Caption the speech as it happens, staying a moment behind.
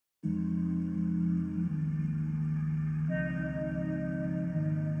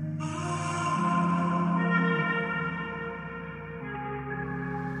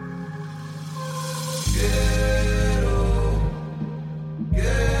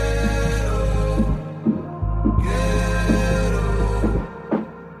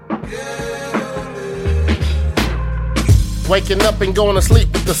Waking up and going to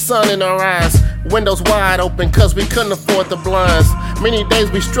sleep with the sun in our eyes. Windows wide open cause we couldn't afford the blinds. Many days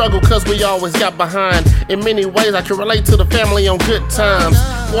we struggled cause we always got behind. In many ways I can relate to the family on good times.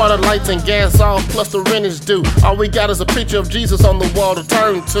 Water, lights, and gas off, plus the rent is due. All we got is a picture of Jesus on the wall to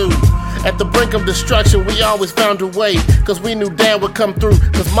turn to. At the brink of destruction, we always found a way. Cause we knew Dad would come through,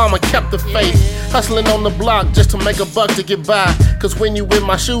 cause Mama kept the faith. Hustling on the block just to make a buck to get by. Cause when you in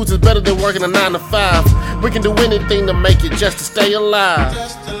my shoes, it's better than working a 9 to 5. We can do anything to make it just to stay alive.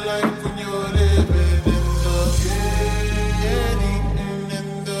 Just the life when you're living in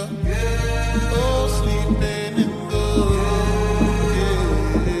the ghetto, sleeping in the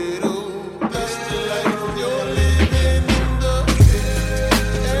ghetto. That's the life when you're living in the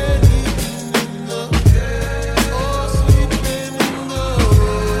ghetto, sleeping in the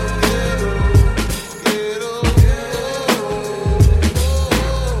ghetto.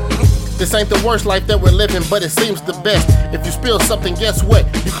 This ain't the worst life that we're living, but it seems the best. If you spill something, guess what?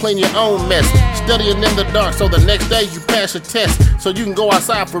 You clean your own mess. Studying in the dark so the next day you pass your test. So you can go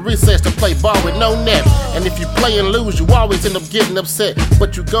outside for recess to play ball with no net. And if you play and lose, you always end up getting upset.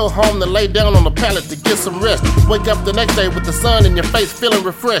 But you go home to lay down on the pallet to get some rest. Wake up the next day with the sun in your face feeling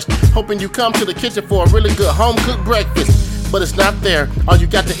refreshed. Hoping you come to the kitchen for a really good home-cooked breakfast. But it's not there. All you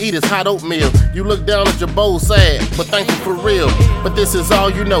got to eat is hot oatmeal. You look down at your bowl sad, but thankful for real. But this is all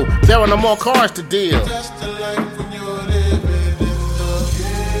you know. There are no more cars to deal. Just the life when you're living in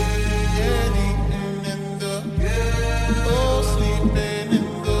the ghetto, sleeping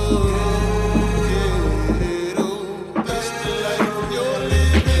in the ghetto. That's the life when you're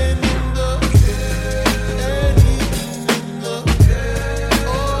living in the ghetto, sleeping in the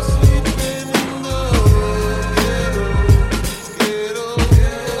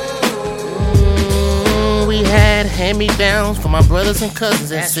We had hand-me-downs for my brothers and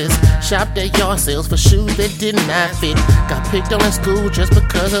cousins and sis. Shopped at yard sales for shoes that did not fit. Got picked on in school just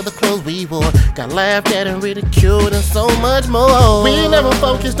because of the clothes we wore. Got laughed at and ridiculed and so much more. We never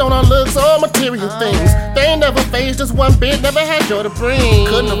focused on our looks or material things. They never phased us one bit, never had joy to bring.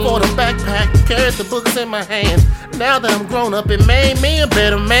 Couldn't afford a backpack, carried the books in my hand. Now that I'm grown up, it made me a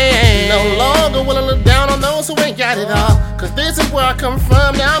better man. No longer will I look down on those who ain't got it all. Cause this is where I come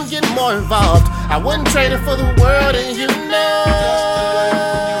from, now I'm getting more involved. I wouldn't trade it for the world, and you know.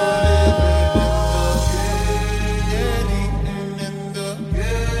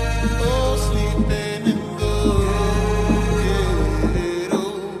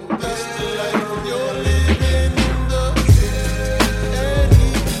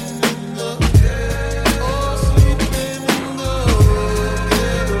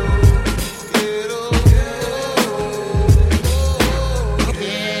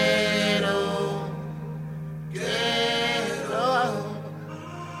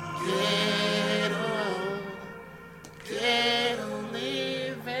 Ghetto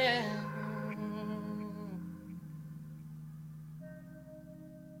living.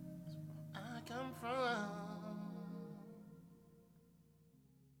 I come from